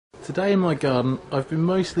Today in my garden I've been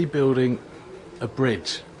mostly building a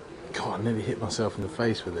bridge. God, I nearly hit myself in the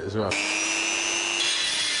face with it as well.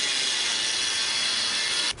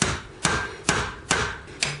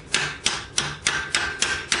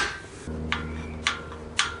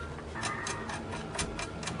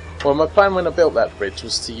 Well, my plan when I built that bridge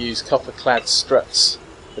was to use copper-clad struts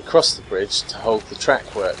across the bridge to hold the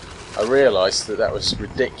track work. I realised that that was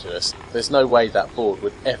ridiculous. There's no way that board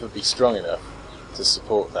would ever be strong enough to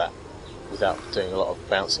support that without doing a lot of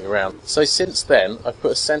bouncing around. So since then I've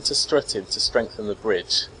put a centre strut in to strengthen the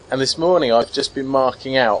bridge, and this morning I've just been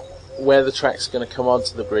marking out where the track's going to come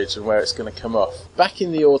onto the bridge and where it's going to come off. Back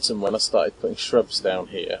in the autumn when I started putting shrubs down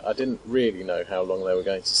here, I didn't really know how long they were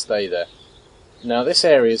going to stay there. Now this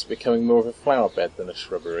area is becoming more of a flower bed than a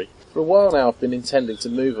shrubbery. For a while now I've been intending to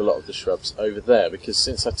move a lot of the shrubs over there because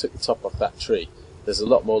since I took the top off that tree there's a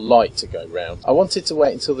lot more light to go round. I wanted to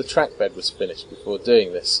wait until the track bed was finished before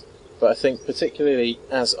doing this, but I think particularly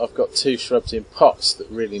as I've got two shrubs in pots that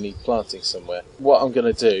really need planting somewhere, what I'm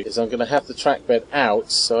going to do is I'm going to have the track bed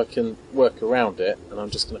out so I can work around it, and I'm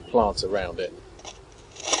just going to plant around it.